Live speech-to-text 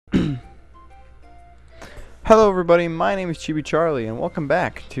Hello everybody, my name is Chibi Charlie and welcome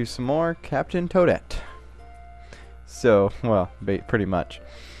back to some more Captain Toadette. So, well, pretty much.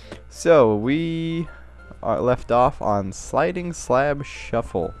 So, we are left off on Sliding Slab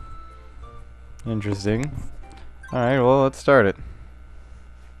Shuffle. Interesting. Alright, well, let's start it.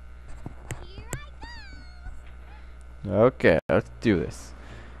 Okay, let's do this.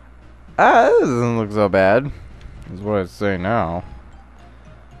 This doesn't look so bad, is what I say now.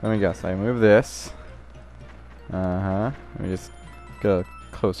 Let me guess, I move this. Let me just get a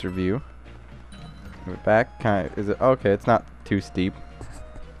closer view. Move it back. Is it okay? It's not too steep.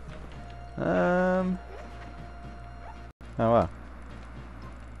 Oh wow.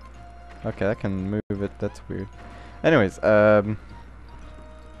 Okay, I can move it. That's weird. Anyways, yeah.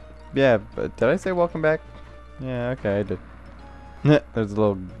 But did I say welcome back? Yeah. Okay, I did. There's a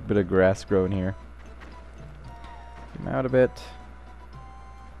little bit of grass growing here. Zoom out a bit.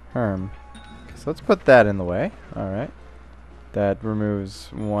 So let's put that in the way. Alright. That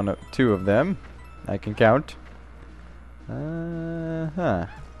removes two of them. I can count. Run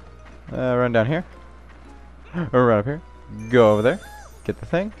down here. Or run up here. Go over there. Get the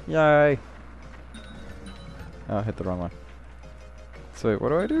thing. Yay! Oh, I hit the wrong one. So wait, what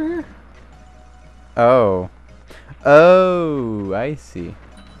do I do here? Oh. Oh, I see.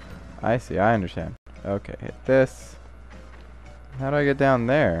 I understand. Okay, hit this. How do I get down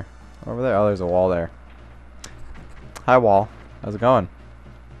there? Over there. Oh, there's a wall there. Hi, wall. How's it going?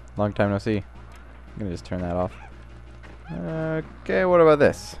 Long time no see. I'm gonna just turn that off. Okay, what about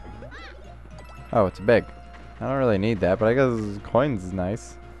this? Oh, it's big. I don't really need that, but I guess coins is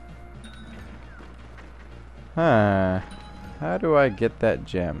nice. Huh. How do I get that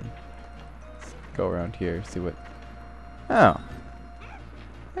gem? Let's go around here, see what... Oh.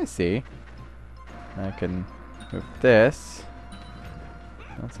 I see. I can move this.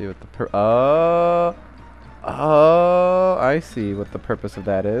 Let's see what the oh, I see what the purpose of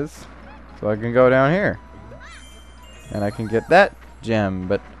that is. So I can go down here. And I can get that gem,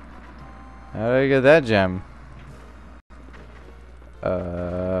 but how do I get that gem?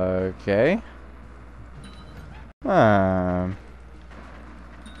 Okay. That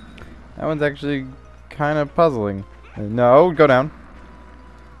one's actually kind of puzzling. No, go down.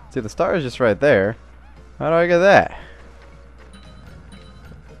 See, the star is just right there. How do I get that?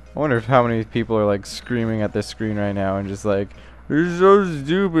 I wonder if how many people are like screaming at this screen right now and just like, "You're so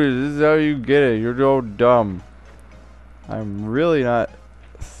stupid, this is how you get it, you're so dumb." I'm really not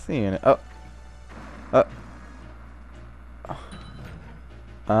seeing it.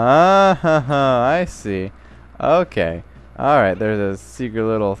 I see. Okay. Alright, there's a secret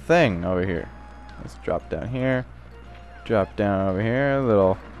little thing over here. Let's drop down here. Drop down over here, a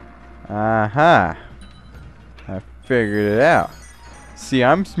little. I figured it out. See,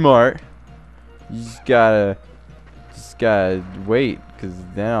 I'm smart. You just gotta wait, cause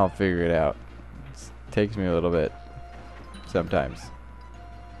then I'll figure it out. It takes me a little bit sometimes.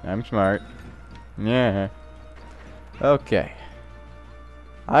 I'm smart. Yeah. Okay.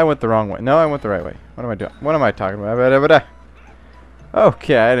 I went the wrong way. No, I went the right way. What am I doing? What am I talking about?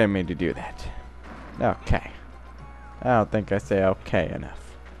 Okay, I didn't mean to do that. Okay. I don't think I say okay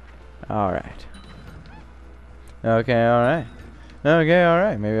enough. Alright. Okay, alright. Okay,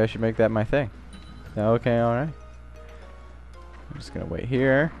 alright. Maybe I should make that my thing. Okay, alright. I'm just gonna wait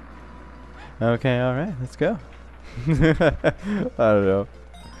here. Okay, alright. Let's go. I don't know.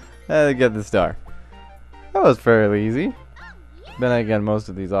 I get the star. That was fairly easy. Then again, most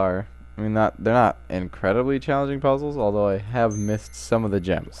of these are. I mean, they're not incredibly challenging puzzles, although I have missed some of the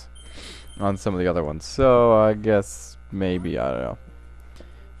gems on some of the other ones. So, I guess maybe, I don't know.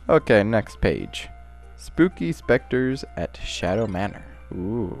 Okay, next page. Spooky Specters at Shadow Manor.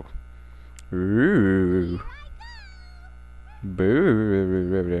 Ooh. Ooh.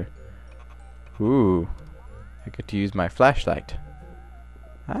 Boo. Ooh. I get to use my flashlight.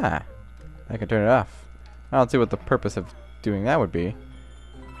 I can turn it off. I don't see what the purpose of doing that would be.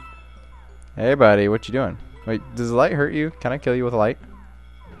 Hey buddy, what you doing? Wait, does the light hurt you? Can I kill you with a light?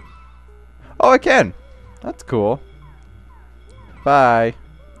 Oh, I can! That's cool. Bye.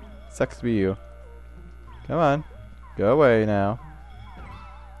 Sucks to be you. Come on. Go away now.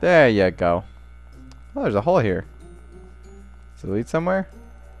 There you go. Oh, there's a hole here. Does it lead somewhere?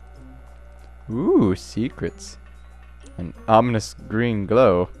 Ooh, secrets. An ominous green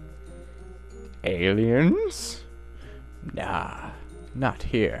glow. Aliens? Nah, not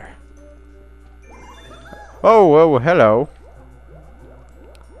here. Oh, hello.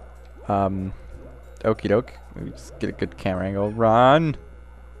 Okie doke. Let me just get a good camera angle. Run!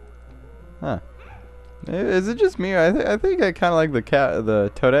 Huh. Is it just me? I think I kind of like the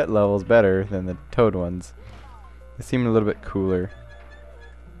Toadette levels better than the Toad ones. They seem a little bit cooler.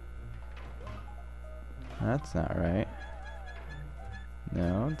 That's not right.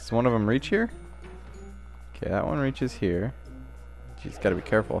 No, does one of them reach here? Okay, that one reaches here. Jeez, gotta be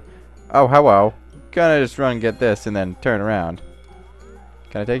careful. Oh, hello. Gonna just run and get this and then turn around.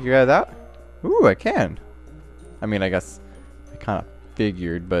 Can I take you guys out? Ooh, I can. I mean, I guess I kind of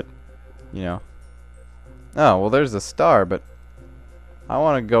figured, but, you know. Oh, well, there's a star, but I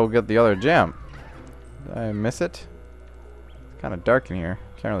want to go get the other gem. Did I miss it? It's kind of dark in here.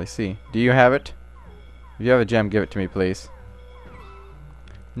 Can't really see. Do you have it? If you have a gem, give it to me, please.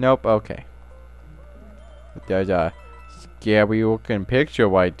 Nope, okay. But there's a scary looking picture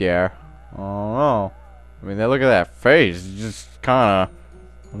right there. Oh no. I mean, look at that face. It just kind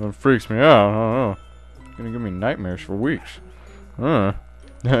of freaks me out. I don't know. It's gonna give me nightmares for weeks. Oh,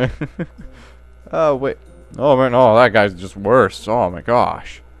 wait. Oh, man. Oh, that guy's just worse. Oh, my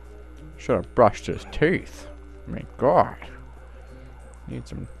gosh. Should have brushed his teeth. My God.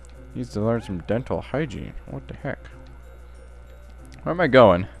 Needs to learn some dental hygiene. What the heck? Where am I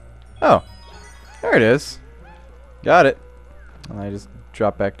going? Oh, there it is. Got it. And I just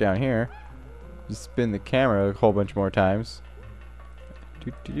drop back down here. Just spin the camera a whole bunch more times.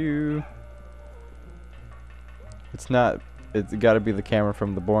 It's not. It's got to be the camera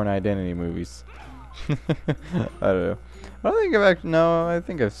from the Bourne Identity movies. I don't know. I don't think I've actually. No, I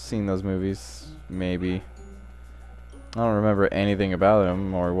think I've seen those movies. Maybe. I don't remember anything about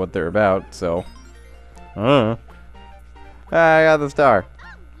them or what they're about, so. Ah, I got the star.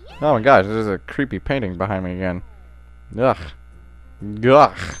 Oh my gosh, there's a creepy painting behind me again. Ugh.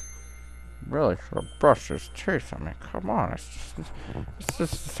 Ugh. Really should have brushed his teeth. I mean, come on. It's just the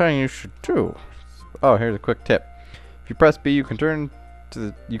thing you should do. Oh, here's a quick tip. If you press B, you can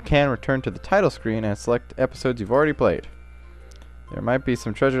return to the title screen and select episodes you've already played. There might be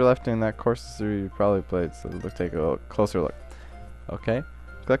some treasure left in that course you probably played, so let's take a little closer look. Okay.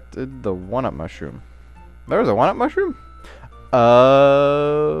 Collected the one-up mushroom. There was a one-up mushroom?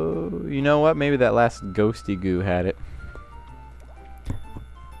 You know what? Maybe that last ghosty goo had it.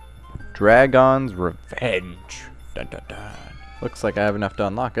 Dragon's Revenge. Dun, dun, dun. Looks like I have enough to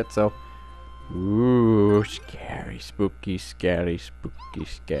unlock it, so. Ooh, scary, spooky, scary, spooky,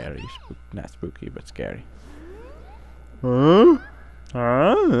 scary. Not spooky, but scary. Huh?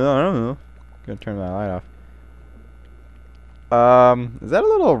 I don't know. Gonna turn my light off. Is that a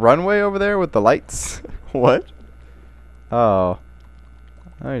little runway over there with the lights? What? Oh.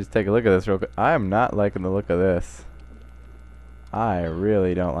 Let me just take a look at this real quick. I am not liking the look of this. I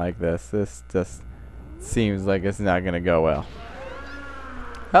really don't like this. This just seems like it's not gonna go well.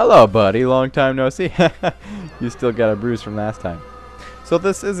 Hello, buddy. Long time no see. You still got a bruise from last time. So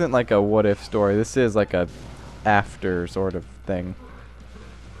this isn't like a what if story. This is like a after sort of thing.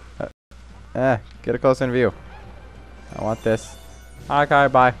 Get a close in view. I want this. Okay,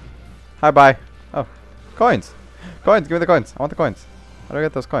 bye. Hi, bye. Oh, coins. Coins, give me the coins. I want the coins. How do I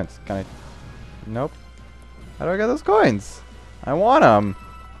get those coins? Can I? Nope. How do I get those coins? I want them.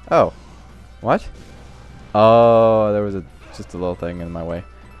 Oh. What? Oh, there was just a little thing in my way.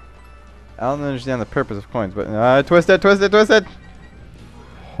 I don't understand the purpose of coins, but twist it, twist it, twist it.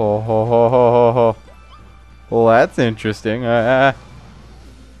 Ho ho ho ho ho ho. Well, that's interesting. I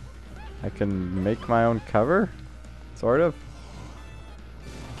can make my own cover, sort of.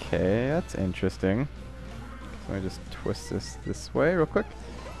 Okay, that's interesting. So let me just twist this way real quick.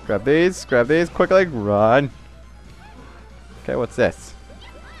 Grab these quickly, run. Okay, what's this?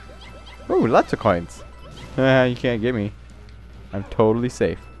 Ooh, lots of coins. You can't get me. I'm totally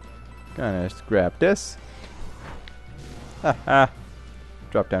safe. Gonna just grab this. Ha.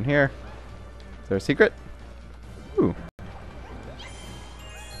 Drop down here. Is there a secret? Ooh.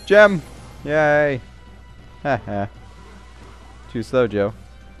 Gem! Yay! Haha. Too slow, Joe.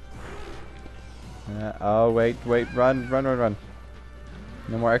 Oh, wait. Run.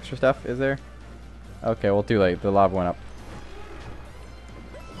 No more extra stuff, is there? Okay, well, too late. The lava went up.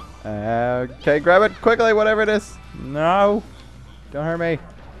 Okay, grab it quickly, whatever it is. No! Don't hurt me.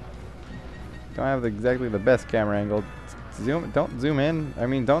 Don't have exactly the best camera angle. Don't zoom in. I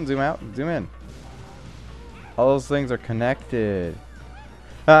mean, don't zoom out. Zoom in. All those things are connected.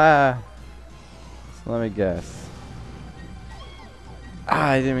 So let me guess.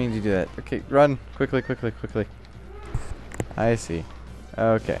 I didn't mean to do that. Okay, run. Quickly. I see.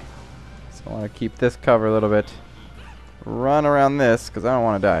 Okay. So I want to keep this cover a little bit. Run around this, because I don't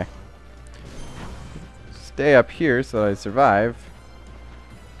want to die. Stay up here so I survive.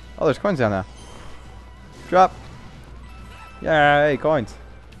 Oh, there's coins down there. Drop. Yay, coins.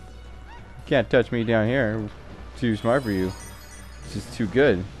 You can't touch me down here. Too smart for you. It's just too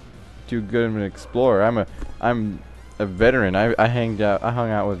good. Too good of an explorer. I'm a veteran. I hung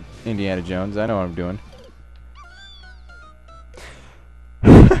out with Indiana Jones. I know what I'm doing.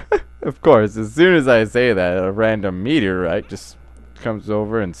 Of course, as soon as I say that, a random meteorite just comes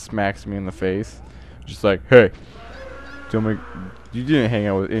over and smacks me in the face. Just like, hey, tell me, you didn't hang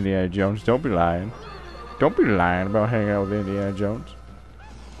out with Indiana Jones. Don't be lying. Don't be lying about hanging out with Indiana Jones.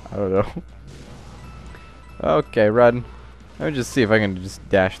 I don't know. Okay, run. Let me just see if I can just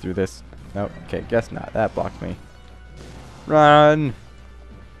dash through this. Nope. Okay, guess not. That blocked me. Run!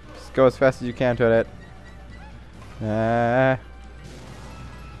 Just go as fast as you can, Toadette.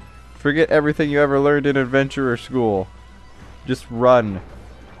 Forget everything you ever learned in adventure or school. Just run.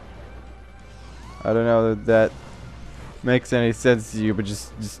 I don't know that makes any sense to you, but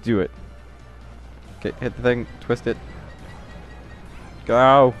just do it. Okay, hit the thing, twist it.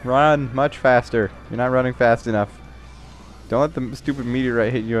 Go, run much faster. You're not running fast enough. Don't let the stupid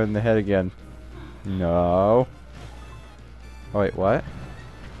meteorite hit you in the head again. No. Oh wait, what?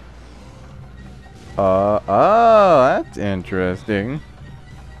 Oh, that's interesting.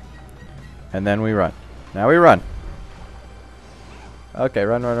 And then we run. Now we run. Okay,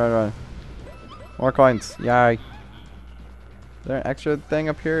 run, run, run, run. More coins. Yay. Is there an extra thing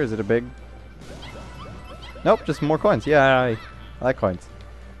up here? Is it a big... Nope, just more coins. Yay. I like coins.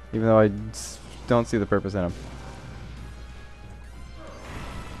 Even though I don't see the purpose in them.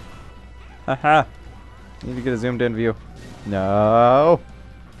 Haha. Need to get a zoomed in view. No.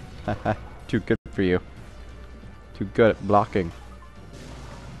 Haha. Too good for you. Too good at blocking.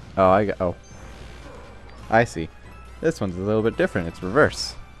 Oh, I see. This one's a little bit different. It's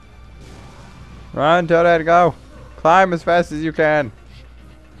reverse. Run, Toadette, go. Climb as fast as you can.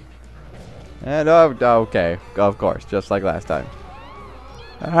 And okay, of course, just like last time.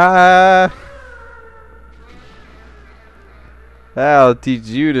 I'll teach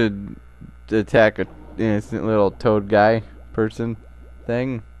you to attack a innocent little toad guy person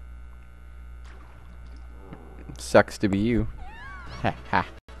thing. Sucks to be you. Ha ha.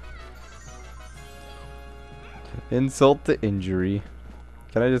 Insult to injury.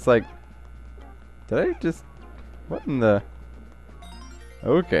 Can I just like... Did I just... What in the...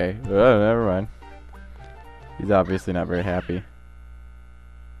 Okay. Never mind. He's obviously not very happy.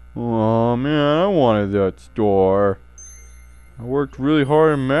 Oh man, I wanted that star. I worked really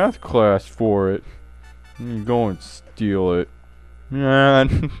hard in math class for it. You go and steal it.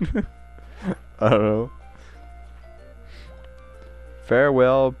 Man. I don't know.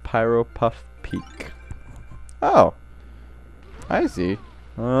 Farewell, Pyro Puff Peak. Oh, I see.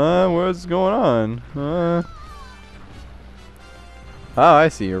 What's going on? Oh, I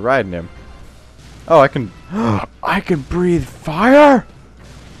see. You're riding him. Oh, I can. I can breathe fire.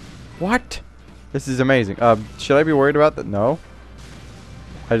 What? This is amazing. Should I be worried about that? No.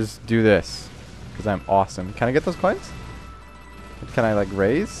 I just do this because I'm awesome. Can I get those coins? Can I like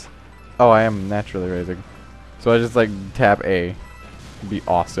raise? Oh, I am naturally raising. So I just like tap A. Be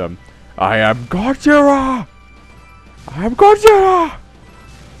awesome. I am Godzilla. I am Godzilla!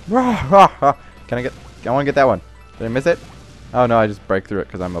 Can I get... I want to get that one. Did I miss it? Oh no, I just break through it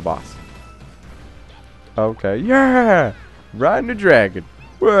because I'm a boss. Okay, yeah! Riding a dragon.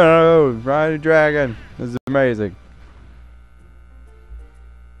 Whoa, riding a dragon. This is amazing.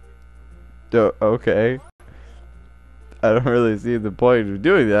 Okay. I don't really see the point of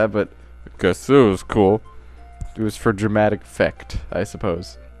doing that, but I guess it was cool. It was for dramatic effect, I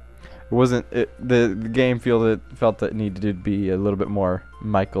suppose. It wasn't the game felt that it needed to be a little bit more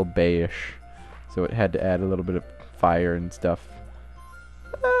Michael Bay-ish, so it had to add a little bit of fire and stuff.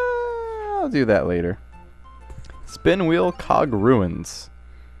 I'll do that later. Spin wheel cog ruins.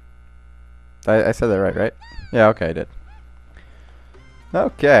 I said that right? Yeah, okay, I did.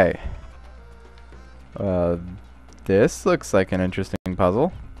 Okay. This looks like an interesting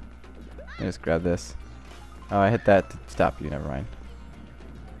puzzle. Let me just grab this. Oh, I hit that to stop you. Never mind.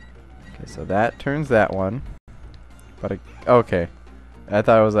 Okay, so that turns that one. But okay. I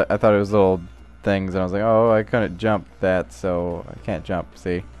thought it was little things, and I was like, oh, I couldn't jump that, so I can't jump.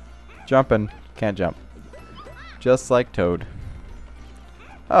 See, jumping, can't jump. Just like Toad.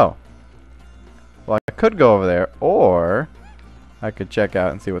 Oh. Well, I could go over there, or I could check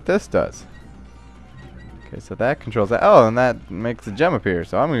out and see what this does. Okay, so that controls that. Oh, and that makes the gem appear.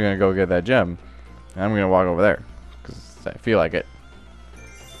 So I'm gonna go get that gem. And I'm gonna walk over there, because I feel like it.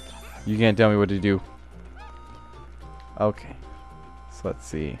 You can't tell me what to do. Okay. So let's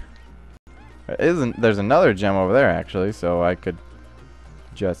see. There's another gem over there, actually, so I could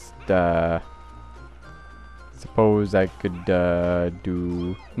just, suppose I could,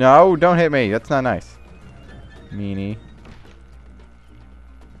 do... No, don't hit me. That's not nice. Meanie.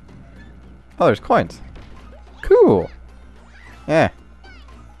 Oh, there's coins. Cool. Eh.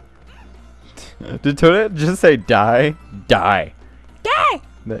 Did Toadette just say die? Die. Die!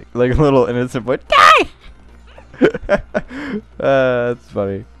 Like a little innocent boy. Die! That's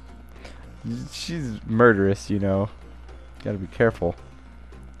funny. She's murderous, you know. Gotta be careful.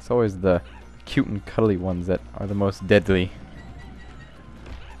 It's always the cute and cuddly ones that are the most deadly.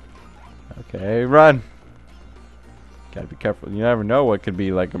 Okay, run! Gotta be careful. You never know what could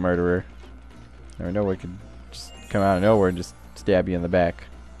be like a murderer. You never know what could just come out of nowhere and just stab you in the back.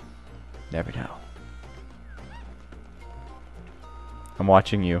 Never know. I'm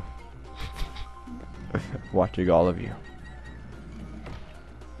watching you. Watching all of you.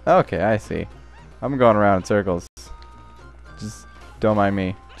 Okay, I see. I'm going around in circles. Just don't mind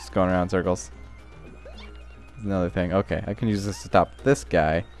me. Just going around in circles. There's another thing. Okay, I can use this to stop this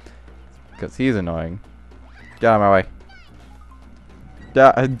guy. Because he's annoying. Get out of my way.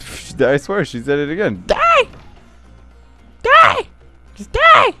 I swear she said it again. Die! Die! Just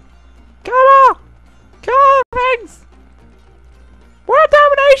die! Come on! Come on, things! World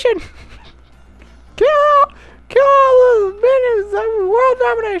domination! Kill all the minions of world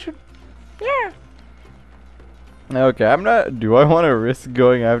domination! Yeah! Okay, I'm not... Do I want to risk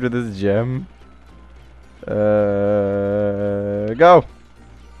going after this gem? Go!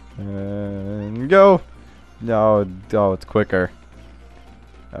 Go! No, oh, it's quicker.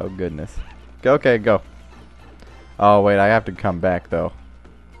 Oh, goodness. Okay, go. Oh, wait, I have to come back, though.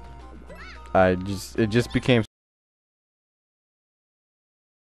 It just became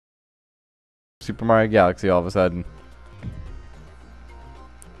Super Mario Galaxy all of a sudden.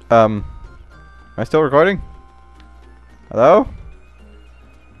 Am I still recording? Hello?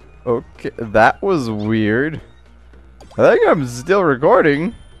 Okay, that was weird. I think I'm still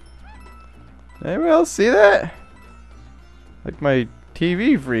recording. Anyone else see that? Like my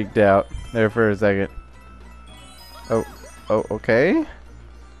TV freaked out there for a second. Oh, okay.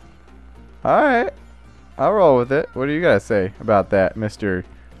 Alright. I'll roll with it. What do you guys say about that, Mr.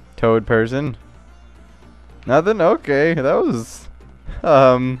 Toad person? Nothing? Okay. That was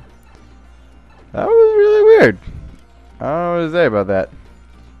really weird. I don't know what to say about that.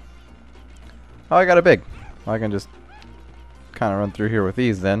 Oh, I got a big. I can just kind of run through here with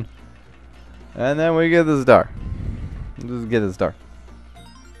these then. And then we get the star. Just get the star.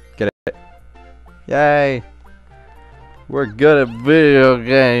 Get it. Yay. We're good at video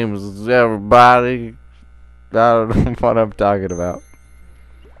games, everybody. I don't know what I'm talking about.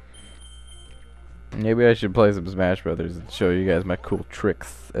 Maybe I should play some Smash Brothers and show you guys my cool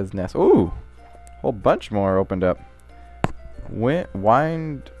tricks as Ness. Ooh, whole bunch more opened up.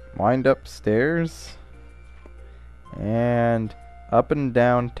 Wind up stairs and up and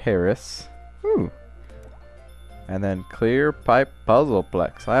down terrace. Ooh, and then clear pipe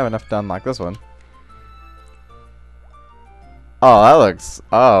puzzleplex. I have enough to unlock this one. Oh, that looks...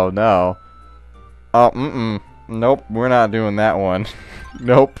 Oh, no. Oh, nope, we're not doing that one.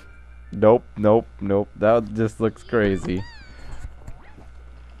 Nope. That just looks crazy.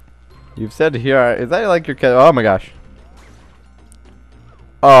 You've said here... Is that like your cat? Oh, my gosh.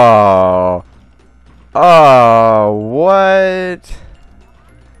 Oh. Oh, what?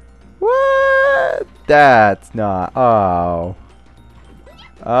 What? That's not... Oh.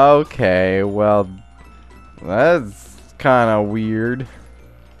 Okay, well... That's... kind of weird.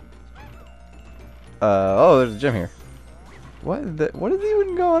 Oh, there's a gym here. What is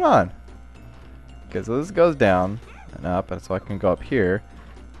even going on? Okay, so this goes down and up, and so I can go up here.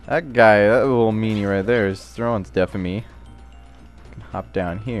 That guy, that little meanie right there, is throwing stuff at me. I can hop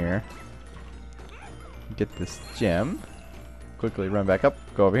down here, get this gem, quickly run back up,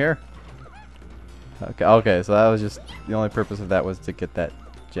 go over here. Okay, so that was just the only purpose of that was to get that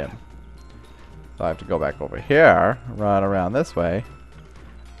gem. So I have to go back over here, run around this way.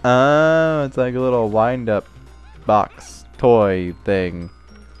 Oh, it's like a little wind-up box toy thing.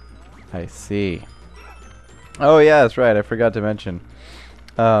 I see. Oh yeah, that's right. I forgot to mention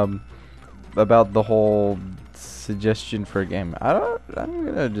about the whole suggestion for a game. I'm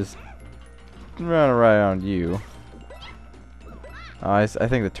gonna just run around you. Oh, I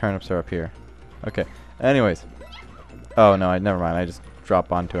think the turnips are up here. Okay. Anyways. Oh no, never mind. I just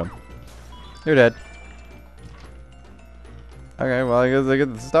drop onto him. You're dead. Okay, well I guess I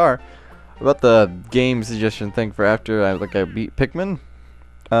get the star. About the game suggestion thing for after I beat Pikmin.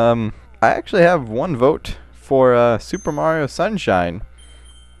 I actually have one vote for Super Mario Sunshine.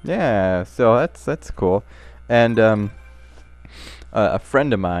 Yeah, so that's cool. And a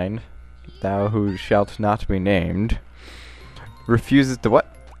friend of mine, thou who shalt not be named, refuses to what?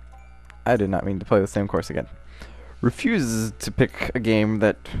 I did not mean to play the same course again. Refuses to pick a game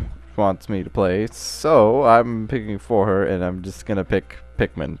that wants me to play, so I'm picking for her, and I'm just gonna pick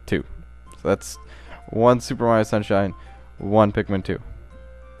Pikmin 2. So that's 1 Super Mario Sunshine, 1 Pikmin 2.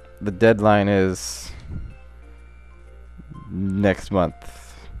 The deadline is next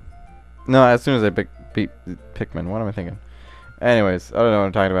month. No, as soon as I beat Pikmin. What am I thinking? Anyways, I don't know what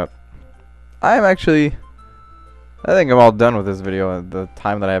I'm talking about. I think I'm all done with this video at the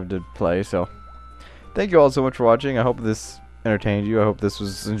time that I have to play, so thank you all so much for watching. I hope this entertained you. I hope this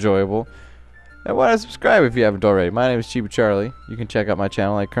was enjoyable. And why not subscribe if you haven't already? My name is Chiba Charlie. You can check out my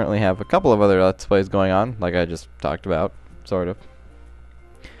channel. I currently have a couple of other Let's Plays going on, like I just talked about, sort of.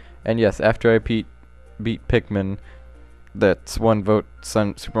 And yes, after I beat Pikmin, that's 1 vote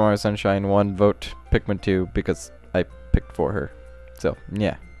Super Mario Sunshine, 1 vote Pikmin 2, because I picked for her. So,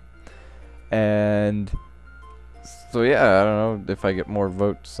 yeah. And so yeah, I don't know if I get more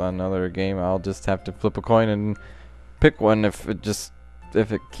votes on another game. I'll just have to flip a coin and pick one if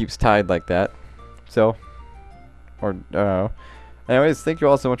it keeps tied like that. So, or I don't know. Anyways, thank you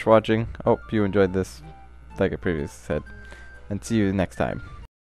all so much for watching. Hope you enjoyed this, like I previously said, and see you next time.